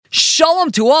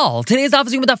Shalom to all. Today's daf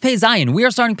is Yoma Daf Pei Zayin. We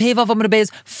are starting Pei Vav Amud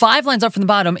Beis 5 lines up from the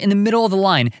bottom in the middle of the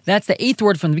line. That's the 8th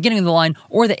word from the beginning of the line,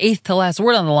 or the 8th to last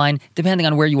word on the line, depending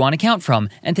on where you want to count from.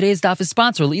 And today's daf is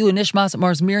sponsored Leilu Nishmas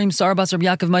Mars Miriam Sarabas Rabbi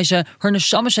Yaakov Maisha. Her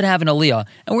neshama should have an aliyah.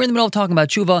 And we're in the middle of talking about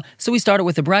tshuva, so we started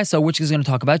with the brisa, which is going to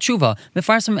talk about tshuva.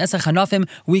 Mefarsim Esach Hanafim.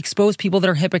 We expose people that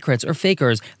are hypocrites or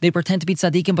fakers. They pretend to be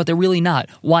tzaddikim, but they're really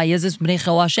not. Why is this? B'nei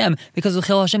Chil Hashem. Because of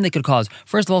Chil Hashem they could cause.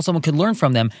 First of all, someone could learn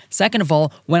from them. Second of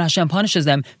all, when Hashem punishes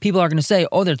them, people are going to say,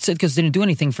 oh, their tzidkus didn't do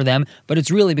anything for them, but it's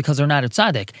really because they're not a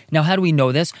tzaddik. Now, how do we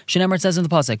know this? Shenemar says in the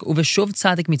pasuk, "Uveshuv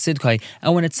tzaddik mitzidkai,"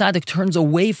 and when a tzaddik turns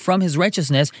away from his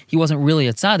righteousness, he wasn't really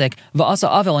a tzaddik. Va'asa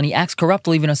avel, and he acts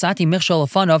corruptly. V'nasati michshal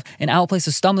afanov, and I will place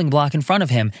a stumbling block in front of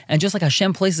him. And just like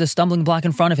Hashem places a stumbling block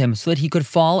in front of him so that he could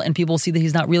fall and people see that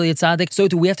he's not really a tzaddik, so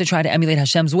do we have to try to emulate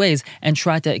Hashem's ways and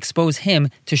try to expose him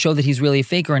to show that he's really a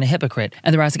faker and a hypocrite.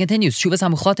 And the Rasa continues, Tshuvas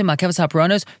hamuchotim ma'keves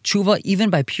ha'paranos, tshuva, even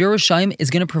by pure Rishayim, is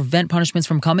going to prevent punishments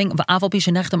from coming.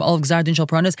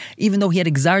 Even though he had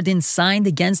a gzar din signed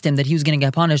against him that he was going to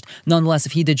get punished, nonetheless,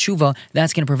 if he did tshuva,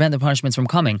 that's going to prevent the punishments from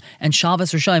coming. And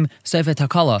Shavas Rishayim Seifet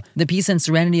Takala, the peace and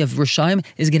serenity of Rishayim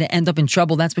is going to end up in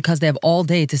trouble. That's because they have all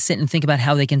day to sit and think about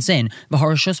how they can sin.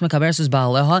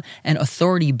 And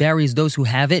authority buries those who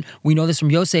have it. We know this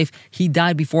from Yosef. He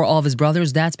died before all of his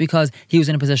brothers. That's because he was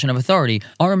in a position of authority.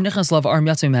 A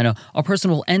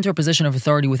person will enter a position of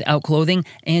authority without clothing,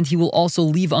 and he will also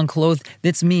leave unclothed.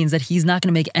 This means that he's not going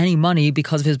to make any money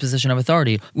because of his position of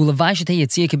authority. And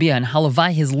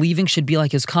halavai, his leaving should be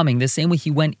like his coming. The same way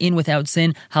he went in without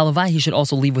sin, halavai, he should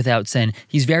also leave without sin.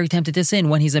 He's very tempted to sin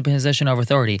when he's in a position of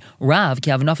authority. Rav,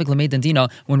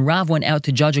 when Rav went out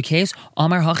to judge a case,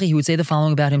 Amar Hachi, he would say the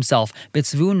following about himself.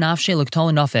 He's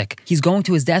going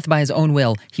to his death by his own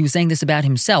will. He was saying this about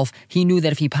himself. He knew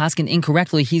that if he paskined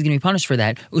incorrectly, he's going to be punished for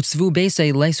that.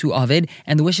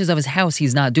 And the wishes of his house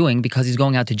he's not doing because he's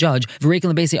going out to judge. He's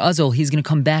going to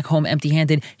come back home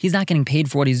empty-handed. He's not getting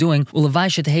paid for what he's doing.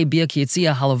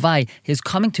 His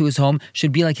coming to his home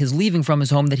should be like his leaving from his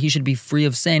home, that he should be free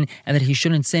of sin and that he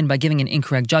shouldn't sin by giving an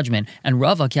incorrect judgment. And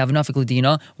Rava,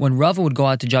 when Rava would go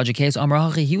out to judge a case,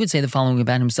 he would say the following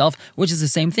about himself, which is the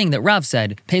same thing that Rav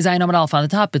said. On the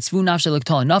top,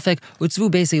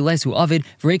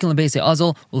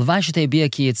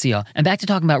 and back to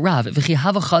talking about Rav.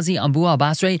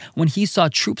 When he saw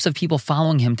troops of people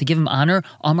following him to give him honor,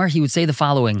 Amar, he would say the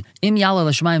following: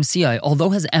 although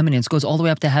his eminence goes all the way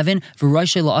up to heaven,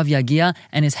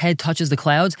 and his head touches the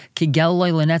clouds, he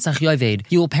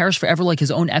will perish forever like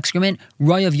his own excrement.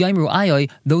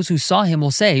 Those who saw him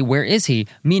will say, where is he?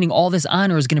 Meaning all this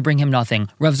honor is going to bring him nothing.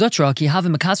 Rav Zutra,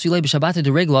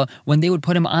 when they would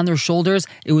put him on their shoulders,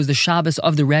 it was the Shabbos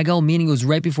of the Regel, meaning it was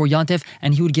right before Yontif,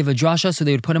 and he would give a drasha, so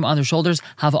they would put him on their shoulders.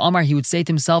 Hava Amar, he would say to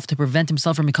himself to prevent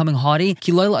himself from becoming haughty,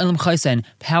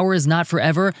 power is not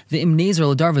forever, the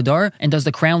imnezer ladar vadar, and does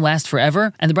the crown last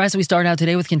forever? And the brisa we started out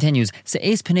today with continues,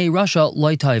 Se'es Pnei Russia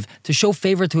loitaiv, to show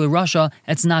favor to a Russia,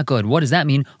 that's not good. What does that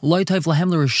mean? Loitaiv lahem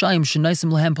l'rishayim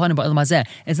shenaisim lahem panim ba'il mazeh.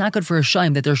 It's not good for a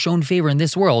shayim that they're shown favor in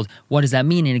this world. What does that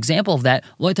mean? An example of that,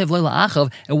 loitaiv leila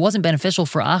achav, it wasn't beneficial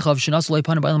for Achav shenas loy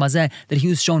panim ba'il mazeh, that he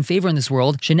was shown favor in this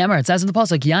world. Shenemar, it says in the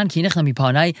pasuk, Yan ki nichna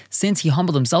mipanai, since he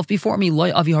humbled himself before me,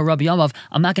 loy avi harabi yamav,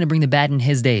 I'm not going to bring the bad in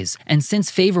his days. And since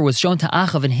favor was shown to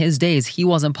Achav in his days, he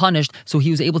wasn't punished, so he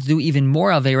was able to do even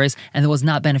more averes, and it was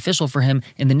not beneficial for him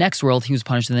in the next world. He was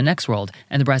punished in the next world.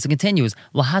 And the brisa continues,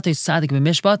 lahatos tzaddik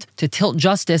b'mishpat, to tilt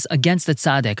justice against the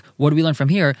tzaddik. What do we learn from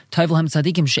here? Tayvlahem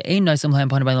tzaddikim she'ein naisim lahem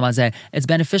panim ba'il mazeh. It's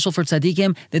beneficial for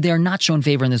tzaddikim that they are not shown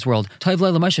favor in this world.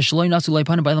 Tayvlahem Moshe shelo nasu loy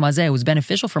panim ba'il mazeh. It was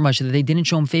beneficial for Moshe that they didn't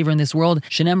show him favor in this world.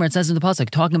 Shenemar, it says in the pasuk,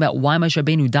 talking about why Moshe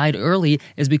Rabbeinu died early,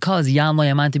 is because Yam lo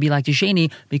yaman to be like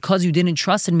Tisheni, because you didn't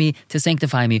trust in me to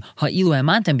sanctify me. Ha'ilu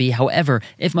yamantem be. However,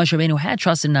 if Moshe Rabbeinu had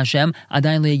trusted in Hashem,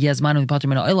 adayin lo yagiz manu pater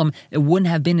min ha'olam, it wouldn't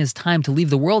have been his time to leave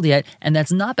the world yet, and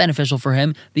that's not beneficial for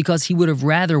him because he would have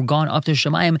rather gone up to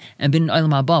Shemayim and been in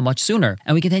Olam Haba much sooner.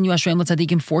 And we continue, Ashreim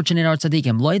l'tzadikim, fortunate are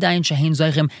tzadikim. Lo yadayin shehein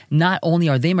zoichim, not only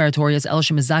are they meritorious, el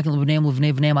shemizakin l'bneim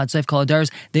l'vnei v'neim ad soif kol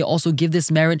hadars, they also give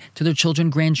this merit to their children,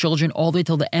 grandchildren, all the way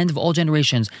till the end of all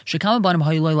generations. Shekama banim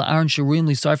hayulay la'aron sheruim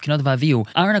lisarf kinadav aviu.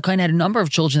 Aaron HaKohen had a number of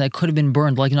children that could have been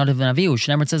burned like Nadav and Avihu.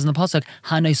 Shneimar says in the pasuk,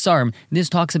 Hanoi Sarm. This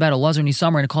talks about Elazar and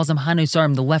Isamar, and it calls them Hanoi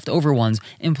Sarm, the leftover ones,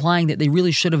 implying that they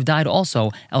really should have died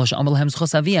also. El she'amal lahem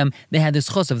zchus aviyim, they had the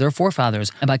zchus of their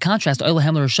forefathers. And by contrast, Oil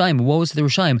lahem l'Rishayim, woe is to the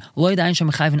Rishayim. Lo yadayin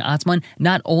shemechayvin atzman,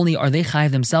 not only are they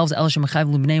chayv themselves, El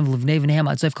shemechayv l'bneim l'vnei v'neim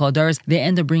ad soif kol hadaros, they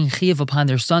end up bringing chiyuv upon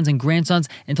their sons and grandsons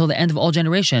until the end of all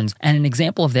generations. And an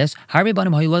example of this, Harbe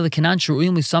banim hayulay l'Kenan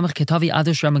sheruim l'samach ketavi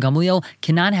adosh Ram Gamliel.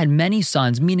 Kenan had many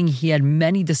sons, meaning he had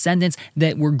many descendants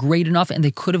that were great enough and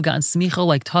they could have gotten smicha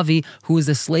like Tavi, who was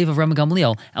the slave of Rabbi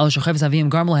Gamliel.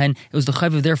 It was the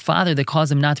chayv of their father that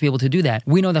caused them not to be able to do that.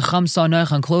 We know that Cham saw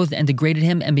Noach unclothed and degraded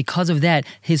him, and because of that,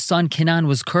 his son Canaan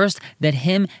was cursed, that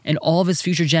him and all of his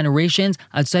future generations,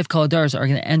 Ad Seif Kol Hadaros, are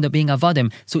going to end up being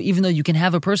avadim. So even though you can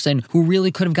have a person who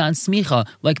really could have gotten smicha,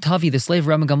 like Tavi, the slave of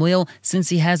Rabbi Gamliel, since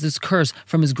he has this curse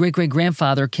from his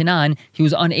great-great-grandfather Canaan, he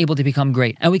was unable to become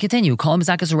great. And we continue. Call him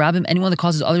Zakas Rabim, anyone that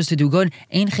causes others to do good,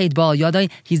 Ein Chet Baal Yadai,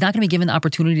 he's not going to be given the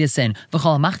opportunity to sin.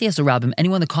 V'chol Machtias Rabim,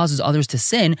 anyone that causes others to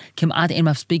sin, Kim Ad Ein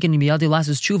Mafspikin Miyadi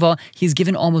Lasus Tshuva, he's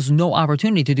given almost no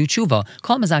opportunity to do tshuva.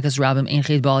 Call him Zakas Rabim, Ein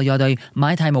Chet Baal Yadai.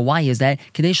 My time of why is that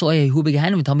Kadesh Lo Yehu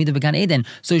Begehenim Talmidim Began Eden.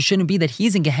 So it shouldn't be that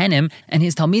he's in Gehenim and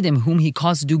his Talmidim, whom he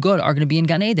caused to do good, are going to be in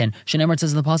Gan Eden. Shenemar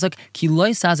says in the pasuk, Ki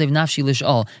Loi Sazev Nafshi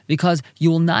Lish'al, because you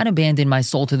will not abandon my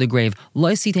soul to the grave.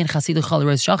 Loi Sitein Chasidu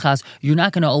Chalares Shachas, you're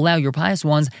not going to allow your pious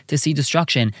ones to see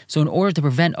destruction. So in order to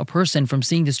prevent a person from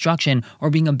seeing destruction or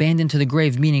being abandoned to the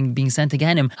grave, meaning being sent to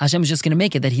Gehenim, Hashem is just going to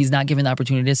make it that he's not given the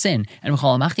opportunity to sin. And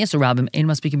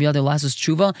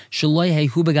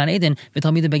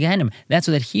that's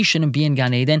so that he shouldn't be in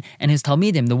Gan Eden, and his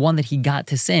Talmidim, the one that he got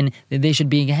to sin, that they should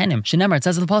be in Gehenim. Shenemar, it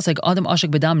says in the pasuk, Adam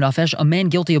Ashik Bedam Nafesh, a man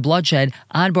guilty of bloodshed,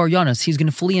 Ad Bar Yonos, he's going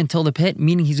to flee until the pit,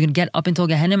 meaning he's going to get up until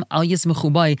Gehenim, Al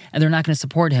Yismechu Bai, and they're not going to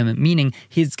support him, meaning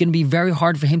it's going to be very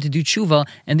hard for him to do tshuva,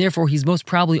 and therefore he's most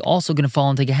probably also going to fall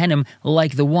into Gehenim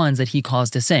like the ones that he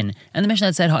caused to sin. And the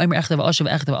Mishnah said,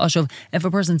 if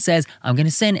a person says, I'm going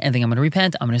to sin and then I'm going to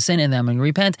repent, I'm going to sin and then I'm going to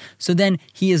repent, so then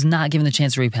he is not given the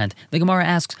chance to repent. The Gemara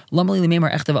asks, why does the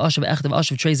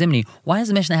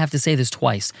Mishnah have to say this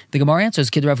twice? The Gemara answers,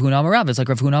 Kid Rav Huna Amarav, it's like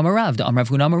Rav Huna Amarav, the Rav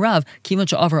Huna Amarav, Kivan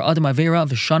Sha'avar Adam Avera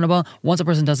V'Shanaba, once a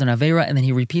person does an Avera and then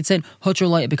he repeats it,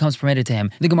 Hotrolai, it becomes permitted to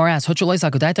him. The Gemara asks, Hotrolai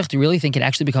Sakodaitach, do you really think it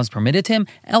actually becomes permitted to him?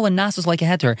 Ela Nasus like a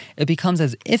heter, it becomes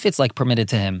as if it's like permitted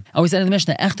to him. I always said in the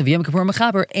Mishnah, Echtev Yom Kippur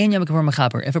Mechaber, and Yom Kippur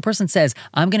Mechaber. If a person says,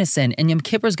 I'm going to sin, and Yom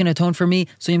Kippur is going to atone for me,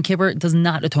 so Yom Kippur does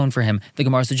not atone for him. The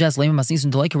Gemara suggests, Lema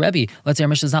Masnisun to like a Rebbe. Let's say our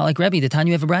Mishnah is not like Rebbe. The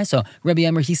Tanya have a brayso. Rebbe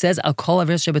Emer, he says, I'll call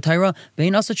Averis Shabbatayra,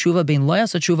 Bein Asa Tshuva, Bein Lo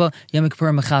Asa Tshuva, Yom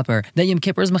Kippur Mechaper. That Yom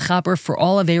Kippur is Mechaper for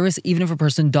all Averis, even if a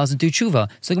person doesn't do Tshuva.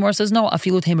 So the Gemara says, no,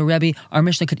 Afilu Tema Rebbe, our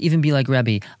Mishnah could even be like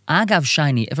Rebbe. Agav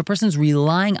Shiny, if a person's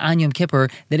relying on Yom Kippur,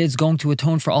 that it's going to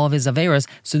atone for all of his Averis,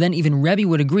 so then even Rebbe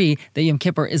would agree that Yom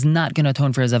Kippur is not going to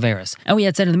atone for his Averis. And we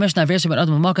had said in the Mishnah,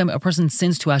 a person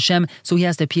sins to Hashem, so he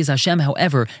has to appease Hashem.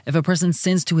 However, if a person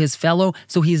sins to his fellow,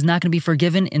 so he is not going to be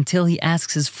forgiven until he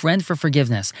asks his friend for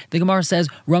forgiveness. The Gemara says,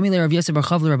 Rami le Rav Yosef bar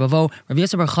Chavu le Rabavo, Rav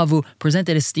Yosef bar Chavu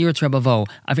presented a steer to Rabavo.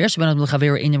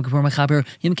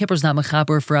 Yom Kippur is not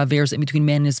mechaper for averes in between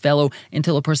man and his fellow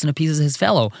until a person appeases his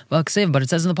fellow. But it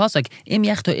says in the pasuk, Im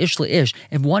yechto ish leish,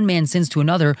 if one man sins to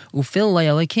another, ufil lay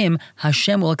alekim,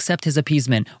 Hashem will accept his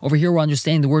appeasement. Over here we're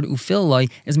understanding the word ufil lay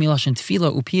is milashon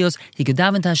tefila upios. He could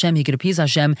daven to Hashem, he could appease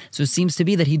Hashem, so it seems to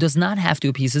be that he does not have to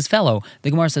appease his fellow.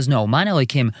 The Gemara says, no, man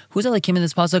alekim. Who's alekim in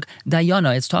this pasuk?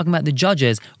 Dayana, it's talking about the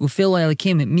judges. Ufil lay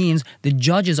alekim, it means the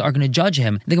judges are going to judge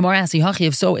him. The Gemara asks,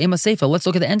 if so, ema seifa, let's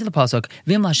look at the end of the pasuk.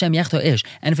 Vim Hashem yechto ish,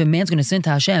 and if a man's going to sin to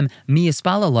Hashem, mi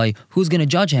yispalalai, who's going to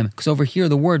judge him? Because over here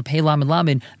the word pei lamed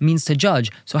lamed means to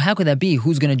judge. So how could that be?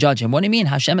 Who's going to judge him? What do you mean?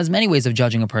 Hashem has many ways of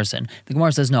judging a person. The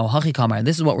Gemara says, no, hachi kamar,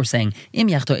 this is what we're saying. Im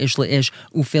yechto ish leish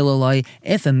ufilalai,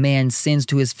 if a man sins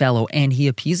to his fellow and he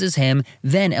appeases him,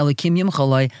 then elikim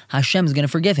yimchalai, Hashem is going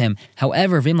to forgive him.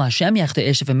 However, vim Hashem yechto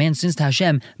ish, if a man sins to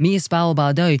Hashem, mi yispal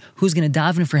ba'adai, who's going to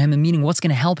daven for him, and meaning what's going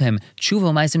to help him?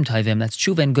 Tshuva ma'asim tovim, that's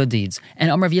tshuva and good deeds. And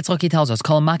Amar Rav Yitzchak, he tells us,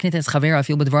 kol maknet es chaver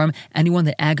afil b'dvarim, anyone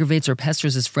that aggravates or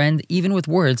pesters his friend, even with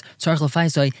words, tzarich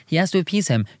l'faisai, he has to appease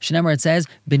him. Shenemar, it says,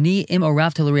 b'ni im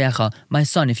orav teluriacha, my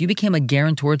son, if you became a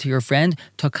guarantor to your friend,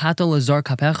 takato lazar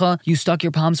kapecha, you stuck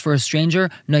your palms for a stranger,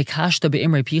 noikashta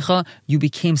be'imrei picha, you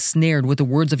became snared with the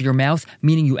words of your mouth,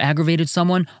 meaning you aggravated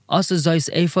someone, asa zais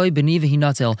efoi b'ni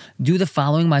v'hinatel, do the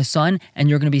following, my son, and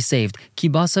you're going to be saved.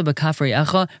 Kibasa b'kafrei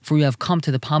echa, for you have come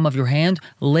to the palm of your hand,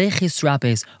 lechis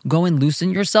rapes, go and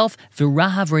loosen yourself,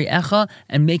 v'rahav re'echa,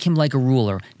 and make him like a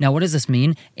ruler. Now, what does this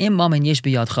mean? Im mamen yesh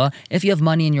biyadcha, if you have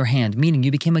money in your hand, meaning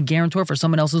you became a guarantor for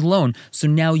someone else's loan, so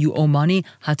now you owe money,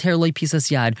 hater loy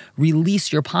pisas yad,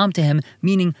 release your palm to him,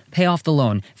 meaning pay off the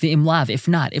loan. V'im lav, if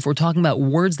not, if we're talking about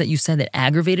words that you said that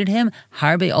aggravated him,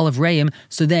 harbe olav reim,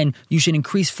 so then you should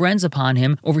increase friends upon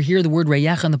him. Over here, the word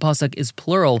reyecha in the pasuk is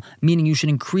plural, meaning you should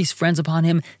increase friends upon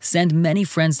him, send many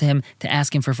friends to him to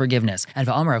ask him for forgiveness. And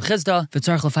v'amar Rav Chizda,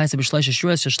 v'tzarich l'faisa b'shleisha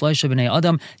shuras shleisha b'nei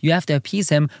adam, you have to appease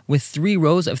him with 3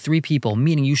 rows of 3 people,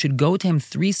 meaning you should go to him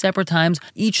 3 separate times,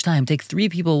 each time take 3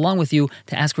 people along with you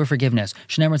to ask for forgiveness.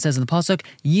 Shneimar says in the pasuk,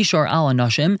 Yishar al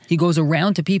anashim, he goes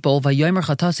around to people, v'yomer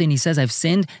chatasi, and he says, I've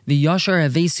sinned, v'yomer v'yashar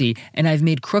avesi, and I've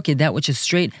made crooked that which is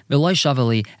straight, v'loy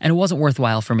shavali, and it wasn't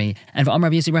worthwhile for me. And v'amar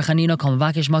Rabbi Yossi bar Chanina kol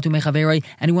mevakesh matu mechaveroi,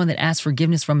 anyone that asks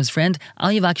forgiveness from his friend, al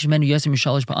yivakesh menu Yosef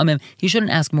mishalosh pa'amim, he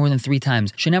shouldn't ask more than 3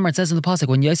 times. Shenemar, it says in the pasuk,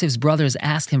 when Yosef's brothers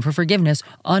asked him for forgiveness,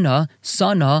 ana,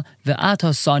 sana,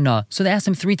 ve'ata sana. So they asked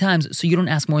him 3 times, so you don't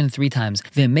ask more than 3 times.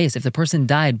 V'mes, if the person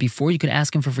died before you could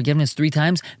ask him for forgiveness 3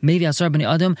 times, maybe asar b'nei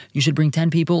adam, you should bring 10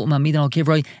 people, umamidan al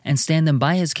kivroi, and stand them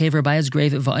by his kever, by his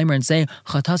grave, v'aimer, and say,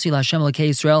 chatasi l'Hashem l'kei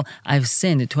Yisrael, I've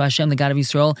sinned to Hashem, the God of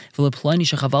Yisrael, v'leploni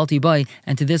shechavalti bai,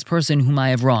 and to this person whom I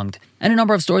have wronged. And a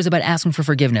number of stories about asking for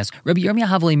forgiveness. Rabbi Yirmiyah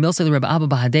Havli Milsa the Rabbi Abba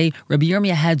Bahadei. Rabbi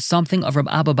Yirmiyah had something of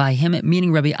Rabbi Abba by him,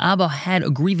 meaning Rabbi Abba had a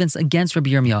grievance against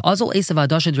Rabbi Yirmiyah. Azal Esav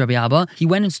Adashad Rabbi Abba. He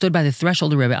went and stood by the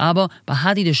threshold of Rabbi Abba.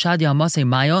 Bahadi Deshadi Amase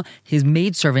Maya. His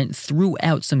maidservant threw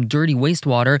out some dirty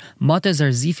wastewater. Mata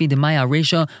Zarzifi de Maya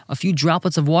Resha. A few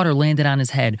droplets of water landed on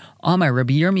his head. Amar,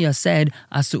 Rabbi Yirmiyah said,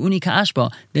 Asuuni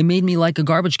Ka'ashba. They made me like a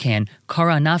garbage can.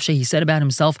 Kara Nafshe, he said about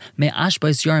himself, Me Ashba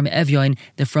Isyarim Evyoin,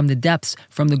 that from the depths,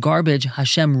 from the garbage,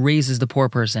 Hashem raises the poor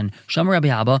person. Shamar Rabbi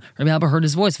Abba heard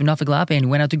his voice, and he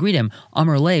went out to greet him.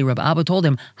 Amar Lei, Rabbi Abba told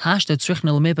him,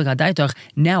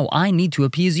 now I need to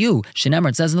appease you. Shenemar,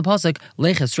 it says in the pasuk,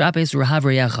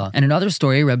 and another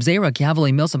story, Reb Zera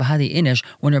Kihavale Milsa Bahadi Inish,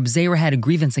 when Reb Zera had a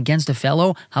grievance against a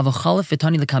fellow,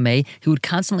 he would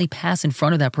constantly pass in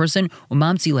front of that person,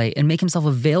 and make himself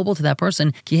available to that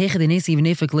person, so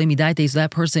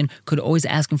that person could always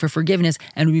ask him for forgiveness,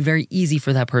 and it would be very easy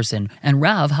for that person. And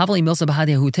Rav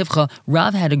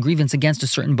Rav had a grievance against a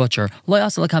certain butcher.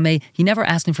 He never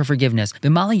asked him for forgiveness.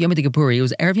 It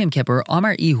was Erev Yom Kippur.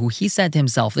 Amar Ihu, he said to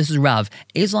himself, this is Rav,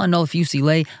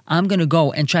 I'm going to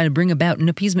go and try to bring about an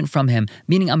appeasement from him,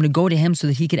 meaning I'm going to go to him so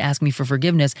that he could ask me for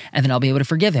forgiveness, and then I'll be able to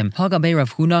forgive him. Rav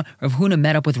Huna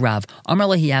met up with Rav.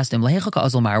 Amar he asked him,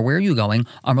 where are you going?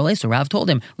 Amar so Rav told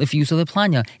him,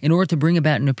 in order to bring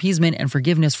about an appeasement and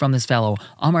forgiveness from this fellow.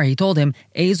 Amar, he told him,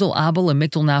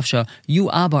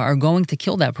 you Abba are going to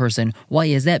kill that person. Why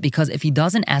is that? Because if he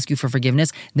doesn't ask you for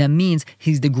forgiveness, that means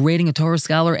he's degrading a Torah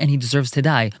scholar and he deserves to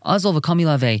die. Azol v'kami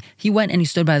laveh. He went and he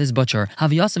stood by this butcher.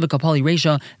 Havyasav v'kapali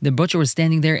reisha. The butcher was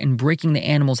standing there and breaking the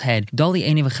animal's head. Dali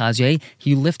eini v'chazye.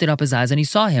 He lifted up his eyes and he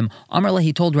saw him. Amar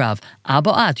he told Rav,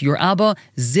 Abba at, your Abba,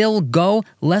 zil, go,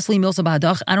 Leslie milsa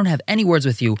ba'adach, I don't have any words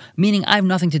with you, meaning I have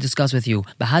nothing to discuss with you.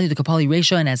 Bahadi the kapali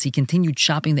reisha, and as he continued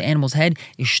chopping the animal's head,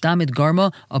 ishtamid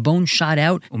garma, a bone shot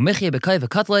out, umichya b'kai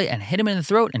v'katle, and hit him in the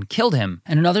throat and killed him.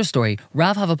 And another story,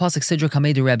 Rav have a pasuk sidra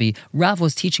kamei de Rebbe. Rav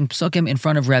was teaching psukim in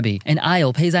front of Rebbe. And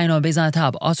Ayel, Peizayin on Beizan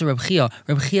Atab, also Reb Chia.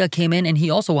 Reb Chia came in and he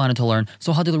also wanted to learn.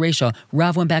 So Hadil Reisha,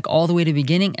 Rav went back all the way to the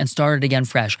beginning and started again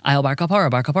fresh. Ayel Bar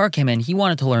Kapara came in, he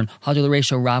wanted to learn. Hadil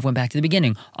Reisha, Rav went back to the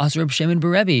beginning. Also Reb Shimon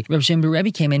Berebi. Reb Shimon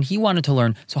Berebi came in, he wanted to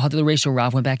learn. So Hadil Reisha,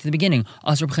 Rav went back to the beginning.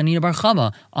 Also Reb Chanina Bar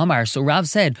Chama, Amar. So Rav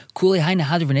said, Kuli Haina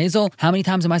Hadr V'Nezel, how many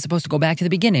times am I supposed to go back to the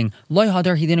beginning? Loy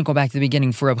Hadar, he didn't go back to the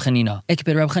beginning for Reb Chanina.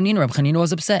 Ekbid Reb Chanina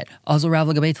was upset. Also Rav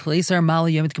Lagabeit Chleisar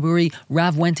Mali Yom Kippuri,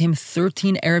 Rav went to him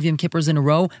 13 Erev Yom Kippurs in a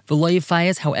row, V'lo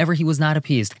Yifayas, however he was not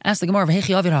appeased. Asked the Gemara,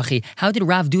 how did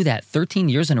Rav do that 13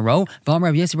 years in a row?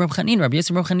 Rabbi Yossi Reb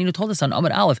Chanina told us on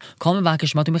Amud Aleph,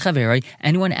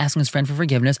 anyone asking his friend for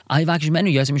forgiveness,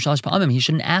 he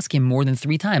shouldn't ask him more than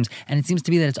 3 times. And it seems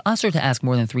to be that it's usher to ask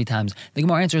more than 3 times. The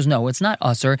Gemara answers no, it's not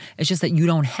usher, it's just that you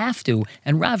don't have to.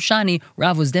 And Rav Shani,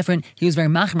 Rav was different, he was very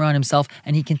machmer on himself,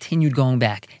 and he continued going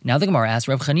back. Now the Gemara asks,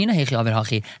 Rav Chanina,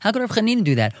 how could Rav Chanina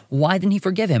do that? Why didn't he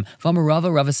forgive him?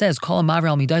 Rava says, call him Mavra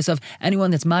al Midaisav,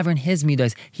 anyone that's Mavra in his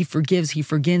Midais, he forgives, he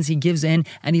forgins, he gives in,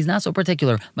 and he's not so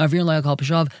particular. Mavir Layakal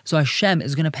Peshav, so Hashem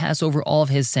is going to pass over all of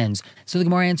his sins. So the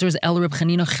Gemara answers, El Reb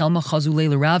Chanina Chelma Chazulei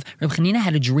Rav. Reb Chanina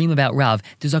had a dream about Rav,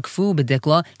 Dizakfu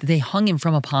Bedikla, that they hung him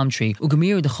from a palm tree.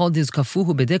 Ugamir Dechol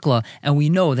Dizkafuhu Bedikla, and we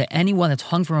know that anyone that's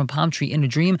hung from a palm tree in a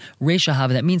dream, Reishahav,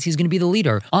 that means he's going to be the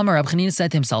leader. Amar Reb Chanina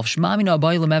said to himself, Shmamina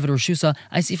Abai Lemevet Roshusa,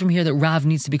 I see from here that Rav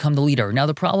needs to become the leader. Now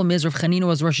the problem is Rav Chanina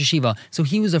was Rosh Hashiva, so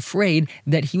he was afraid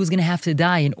that he was going to have to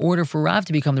die in order for Rav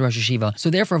to become the Rosh Hashiva. So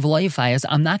therefore, V'layifayas,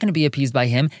 I'm not going to be appeased by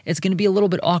him. It's going to be a little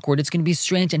bit awkward. It's going to be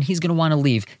strange, and he's going to want to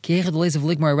leave. Kiechad of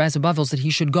Ligmar Raz of Bavel said he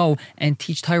should go and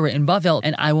teach Torah in Bavel,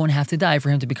 and I won't have to die for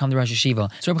him to become the Rosh Hashiva.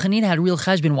 So Rabbi Chanina had real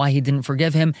cheshbon why he didn't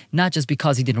forgive him, not just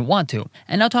because he didn't want to.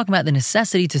 And now talking about the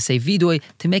necessity to say vidui,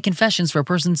 to make confessions for a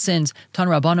person's sins. Tan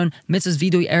Rabbanon, mitzvahs says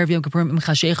Vidui Erev Yom Kippur Im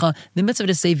Chashecha. The mitzvah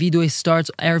to say Vidui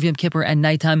starts Erev Yom Kippur at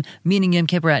nighttime, meaning Yom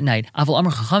Kippur at night. Aval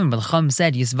Amar Chachamim, but Chacham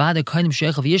said Yisvada Kodim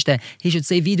Shechav Yishte. He should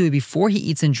say Vidui before he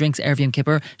eats and drinks Erev Yom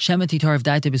Kippur. Shema Titar of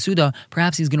Daita Besuda.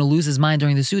 Perhaps he's going to lose his mind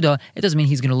during the Suda. It doesn't mean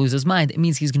he's going to lose his mind. It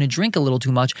means he's going to drink a little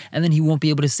too much, and then he won't be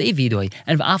able to say Vidui.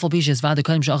 And V'afal Pisha Yisvada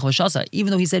Kodim Shechav V'shasa.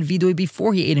 Even though he said Vidui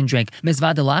before he ate and drank,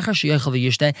 Mizvada Lachar Shechav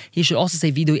Yishte. He should also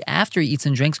say Vidui after he eats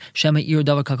and drinks. Shema Ir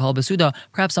Dava Kakal Besuda.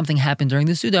 Perhaps something happened during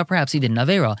the Suda. Perhaps he did an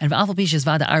Avera. And V'afal Pisha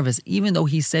Yisvada Arvis. Even though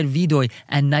he said Vidui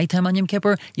at nighttime on Yom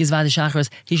Kippur, Yisvada Shachris.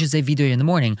 He should say Vidui in the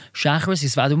morning. Shachris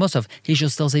Yisvada Musaf. He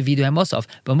should still say Vidui at Musaf.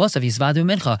 But Musaf Yisvada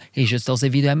Mincha. He should still say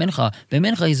Vidui at Mincha. But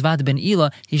Mincha Yisvada Ben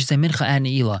Ila. He should say Mincha at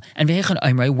Neila. And V'hechan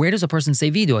Oimrei. Where does a person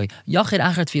say Vidui? Yachid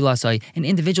Achar Tfilasai. An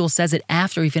individual says it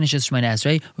after he finishes Shemona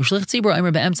Esrei. U'shlich Tzibur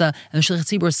Oimrei Be'emsa. And the Shlich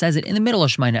Tzibur says it in the middle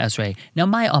of Shemona Esrei. Now,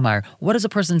 my Amar. What does a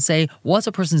person say? What's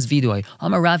a person's Vidui?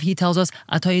 Amar Rav, he tells us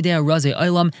Atoyedea Raze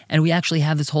Oilam. And we actually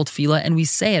have this whole tefillah, and we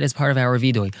say it as part of our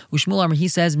Vidui. Ushmul Amar, he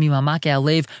says Mimamake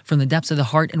Alev, from the depths of the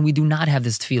heart, and we do not have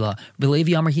this tefillah.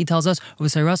 Belevi Amar, he tells us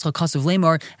U'Sayrascha Kasav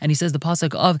Lemar, and he says the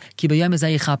pasuk of Ki B'yom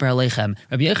Ezeh Yichaper Aleichem.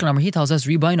 Rabbi Yechon Amar, he tells us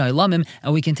Ribayna Ilamim,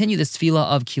 and we continue this tefillah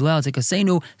of Kilel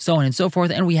Tekasenu, so on and so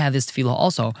forth, and we have this tefillah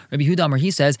also. Rabbi Huda Amar,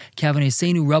 he says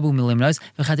Kavanasenu Rabu Milimnas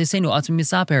V'Chatesenu Atzim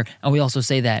Misaper, and we also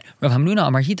say that. Rav Hamnuna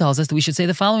Amar, he tells us that we should say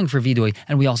the following for Vidui,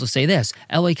 and we also say this: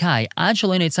 Eloi Kai Ad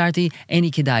Shalei Netzarti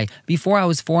Eni Kedai. Before I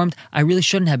was formed, I really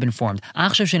shouldn't have been formed.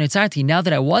 Achshav Shenetzarti. Now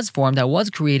that I was formed, I was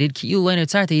created. Ki Iloi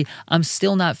Netzarti. I'm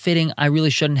still not fitting. I really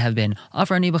shouldn't have been.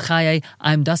 Afar Ani B'Chayei.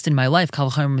 I'm dust in my life.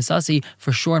 Kal V'chayim Misasi.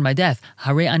 For sure in my death.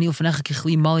 Harei Ani L'Fanecha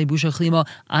Kichli Mali Busha Chlima.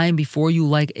 I am before you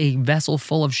like a vessel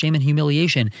full of shame and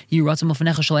humiliation. Yiratzim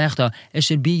L'Fanecha Shaleachta. It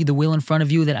should be the will in front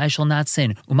of you that I shall not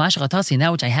sin. Umashach Atasi.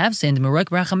 Now which I have sinned, Merek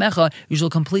B'Rachamecha. You shall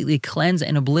completely cleanse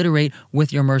and obliterate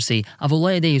with your mercy.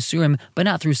 Avolaya De Yisurim, but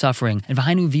not through suffering. And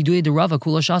V'hainu Vidui De Rava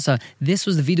Kula Shasa. This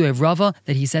was the Vidui of Rava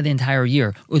that he said the entire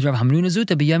year. Ud Rav Hamnuna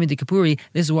Zuta B'Yom Kippuri.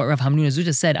 This is what Rav Hamnuna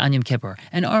Zuta said on Yom Kippur.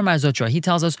 And Armar Zotra, he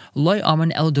tells us Loi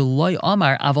Aman El De Loi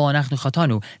Amar Aval Anachnu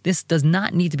Chatanu. This does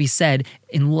not need to be said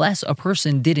unless a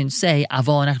person didn't say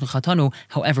Aval Anachnu Chatanu.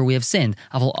 However, we have sinned.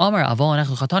 Aval Amar Aval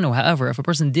Anachnu Chatanu. However, if a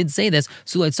person did say this,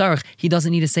 Sulei Tzarech, he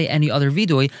doesn't need to say any other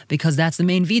Vidui because that's the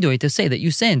main Vidui to say that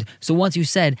you sinned. So once you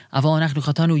said Aval Anachnu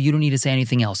Chatanu, you don't need to say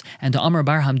anything else. And to Amar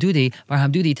Bar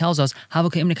Hamdudi tells us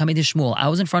Shmuel. I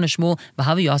was in front of Shmuel.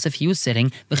 V'Havi Yosef, he was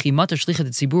sitting. Once the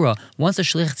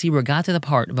Shlich Tzibur got to the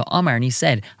part, Amar, and he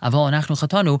said, Aval Anachnu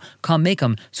Chatanu, come make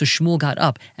him. So Shmuel got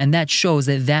up, and that shows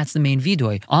that that's the main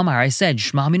vidui. Amar, I said,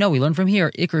 Shma Mino, we learn from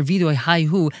here, Iker vidui hai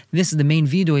hu. This is the main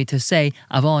vidui to say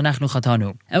Aval Anachnu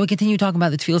Chatanu. And we continue talking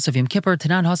about the tefillas of Yom Kippur.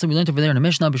 Tanan Hasan, we learned over there in the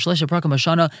Mishnah, B'Shlesha Prakam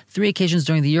Hashana, 3 occasions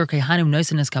during the year. Kaihanim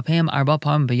Noisin Es Kapeim Arba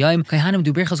Pam B'Yom. Kaihanim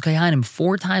do Birchas Kaihanim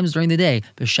 4 times during the day.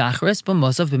 B'Shachris,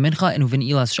 B'Mosav, B'Mincha, and Uvin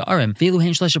Ilas Sha'arim. Velu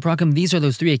Hein Shlesha Prakam. These are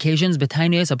those 3 occasions.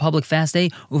 B'Tainiyos, a public fast day.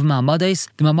 Uv Ma'amadis.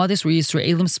 The Ma'amadis were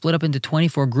Yisraelim split up into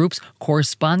 24 groups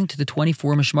corresponding to the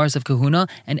 24 mishmars of Kahuna,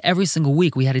 and every single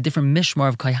week we had a different mishmar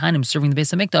of Kaihanim serving the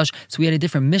Beis HaMikdash, so we had a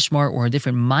different mishmar or a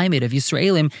different maimed of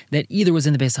Yisraelim that either was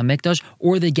in the Beis HaMikdash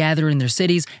or they gathered in their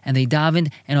cities and they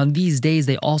davened, and on these days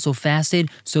they also fasted,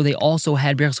 so they also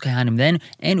had Berachos Kaihanim then,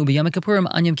 and Ubiyam Kippurim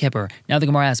on Yom Kippur. Now the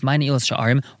Gemara asks, Ne'ilas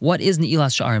Sha'arim, what is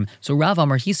Ne'ilas Sha'arim? So Rav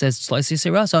Amar, he says,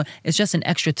 it's just an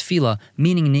extra tefillah,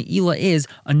 meaning Ne'ilah is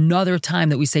another time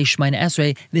that we say Shemona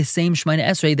Esrei, the same Shemona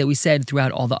Esrei that we said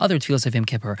throughout all the other tefillahs of Yom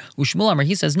Kippur. Ushmul Amar,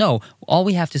 he says, no, all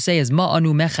we have to say is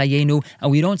Ma'anu Mechayenu,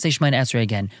 and we don't say Shemona Esrei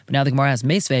again. But now the Gemara asks,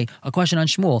 Meisvei, a question on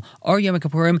Shmuel, Ar Yom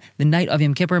Kippurim, the night of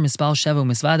Yom Kippur, Mispal Sheva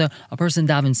Misvada, a person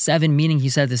davens 7, meaning he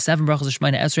said the 7 brachos of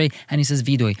Shemona Esrei, and he says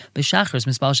Vidui. B'Shachris,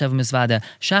 Mispal Sheva Misvada,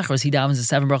 Shachris, he davens the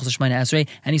 7 brachos of Shemona Esrei,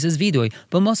 and he says Vidui.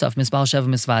 B'Mosaf, Mispal Sheva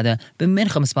Misvada,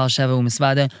 B'Mincha, Mispal Sheva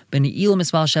Misvada, B'Ne'ilah,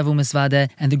 Mispal Sheva Misvada,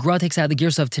 and the Gra takes out the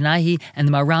Girsa of Tanahi, and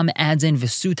the Maram adds in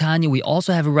Vesutanya. We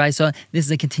also have a Raisa. This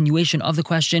is a continuation of the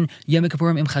question, Yom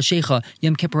Kippurim Im Chashecha,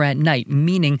 Yom Kippur at night,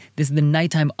 meaning this is the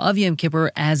nighttime of Yom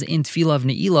Kippur, as in Tefillah of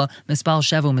Ne'ilah, Mispal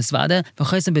Sheva Misvada,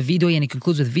 V'Chaysim B'Vidui, and he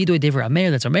concludes with Vidui, Dever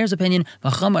Ameir, that's our mayor's opinion,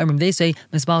 V'Cham Amrim, they say,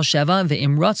 Mispal Sheva,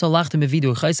 V'Im Ratza Lachtim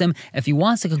B'Vidui Chaysim. If he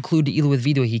wants to conclude Ne'ilah with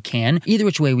Vidui, he can. Either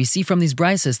which way, we see from these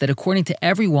brises that according to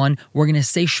everyone, we're going to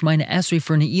say Shemona Esrei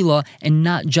for Ne'ilah, and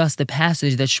not just the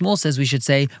passage that Shmuel says we should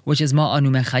say, which is Ma'anu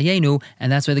Mechayenu,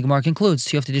 and that's why the Gemara concludes,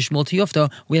 Tiyofta de Shmuel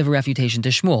Tiyofta, we have a refutation to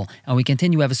Shmuel. And we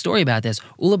continue, we have a story about this.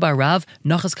 Ula bar Rav,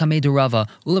 Nachas Kamei de Rava.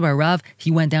 Ula bar Rav,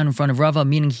 he went down in front of Rava,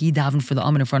 meaning he davened for the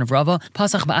Amen in front of Rava.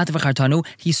 Pasach ba'at v'chartanu,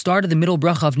 he started the middle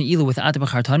bracha of Ne'ilah with at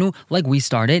v'chartanu, like we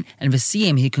started, and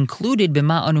V'siyim, he concluded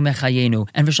b'ma'anu mechayenu.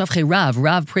 And V'shavchei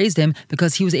Rav praised him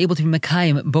because he was able to be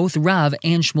Mekayim both Rav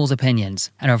and Shmuel's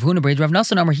opinions. And Rav Huna Braid Rav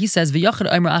Nasan Amar, he says,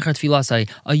 V'yachid Omer Achar Tfilasai,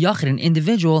 a Yachid, an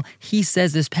individual, he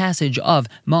says this passage of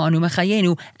Ma'anu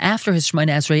Mechayenu after his Shemona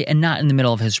Esrei and not in the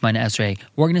middle of his Shemona Esrei.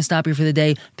 We're going to stop here for the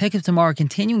day, pick up tomorrow,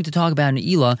 continuing to talk about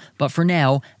Ne'ilah, but for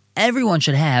now, everyone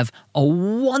should have a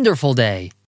wonderful day.